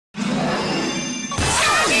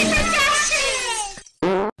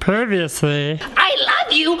Previously. I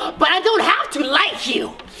love you, but I don't have to like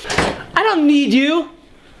you. I don't need you.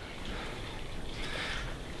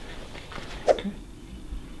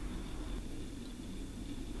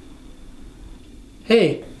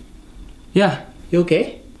 Hey. Yeah. You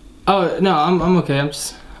okay? Oh no, I'm okay. I'm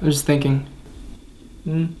just thinking.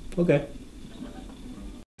 Okay.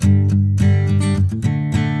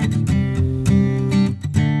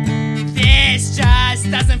 This just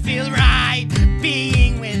doesn't feel right,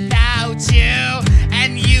 being without you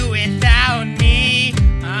and you without me.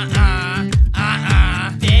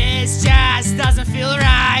 This just doesn't feel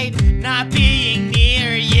right, not being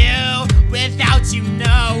near you without you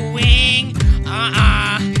knowing.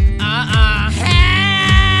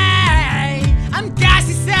 Hey, I'm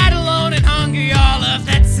gassy, sad, alone, and hungry all of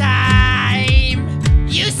the time.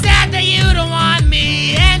 You said that you don't want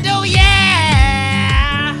me, and oh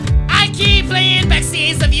yeah, I keep playing back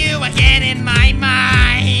scenes of you again in my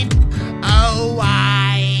mind. Oh,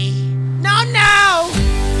 why? No,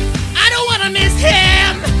 I don't wanna miss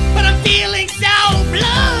him, but I'm feeling so blue.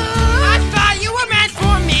 I thought you were meant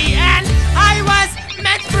for me, and I was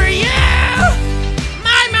meant for you.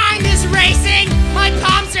 My mind is racing, my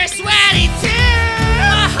palms are sweaty too.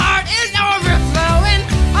 My heart is overflowing,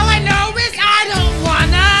 all I know is I don't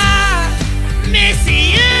wanna miss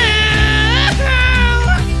you.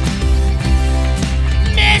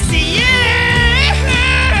 Miss you.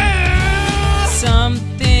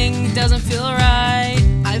 Something doesn't feel right.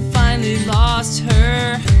 I finally lost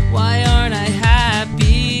her. Why aren't I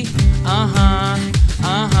happy?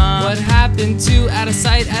 What happened to out of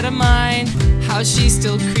sight, out of mind? How she's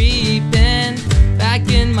still creeping back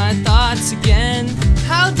in my thoughts again.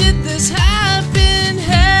 How did this happen?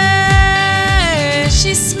 Hey,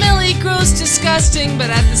 she's smelly, gross, disgusting, but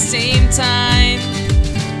at the same time,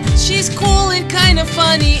 she's cool and kinda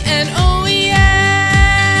funny, and oh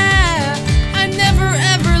yeah, I'm never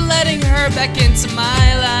ever letting her back into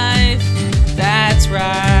my life. That's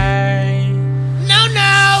right.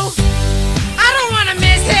 No, I don't wanna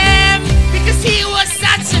miss him because he was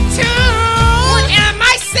such a tool. What am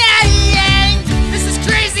I saying? This is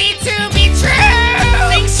crazy to be true.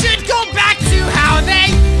 Things should go back to how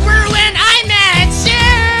they were when I met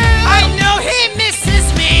you. I know he misses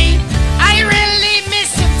me. I really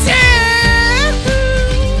miss him too.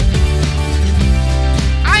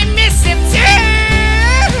 I miss him too.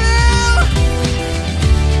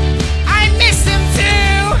 I miss him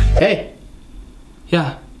too. Hey.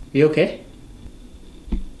 Yeah. You okay?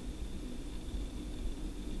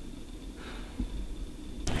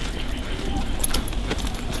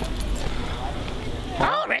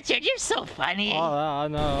 Oh, Richard, you're so funny. I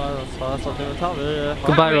know. That's what they were telling me.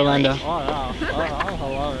 Goodbye, Rolanda. I'm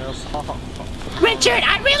hilarious. Richard,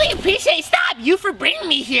 I really appreciate you for bringing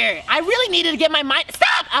me here. I really needed to get my mind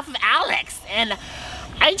off of Alex, and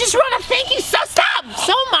I just want to thank you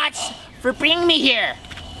so much for bringing me here.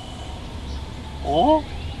 Oh,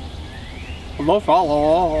 no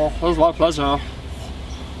problem. It was my pleasure.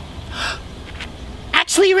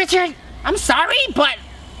 Actually, Richard, I'm sorry, but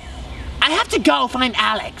I have to go find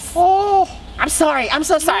Alex. Oh, I'm sorry. I'm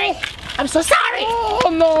so sorry. I'm so sorry. oh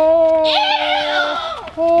no.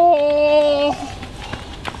 Ew.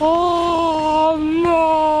 Oh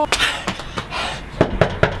no.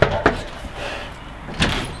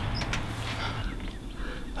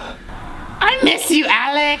 I miss you,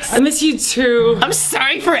 Alex. I miss you too. I'm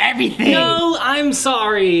sorry for everything. No, I'm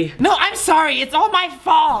sorry. No, I'm sorry. It's all my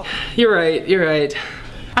fault. You're right. You're right.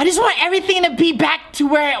 I just want everything to be back to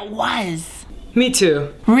where it was. Me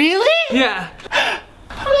too. Really? Yeah.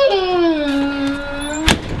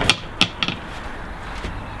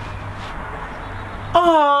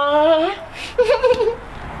 Aww.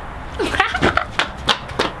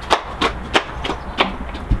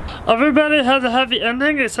 Everybody has a happy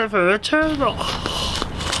ending except for Richard.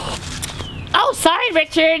 Oh, sorry,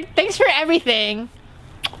 Richard. Thanks for everything.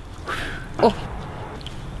 Oh.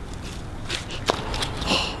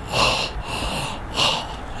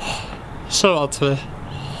 Show out to me.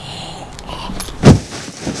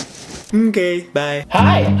 Okay, bye.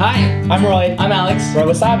 Hi. I'm Roy. I'm Alex. We're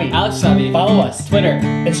Wassabi. Alex Wassabi. Follow us. Twitter.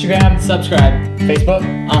 Instagram. Subscribe. Facebook.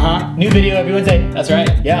 New video every Wednesday. That's right.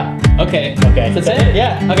 Yeah. Okay. Okay. That's it?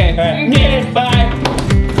 Yeah. Okay. Alright. Okay, bye.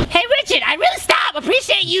 Hey, Richard, I really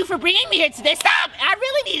appreciate you for bringing me here today. I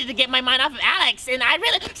really needed to get my mind off of Alex, and I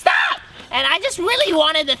just really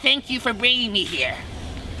wanted to thank you for bringing me here.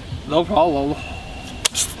 No problem.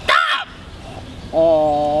 Stop!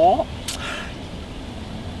 Oh.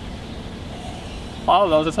 I don't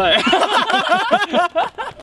know what to say.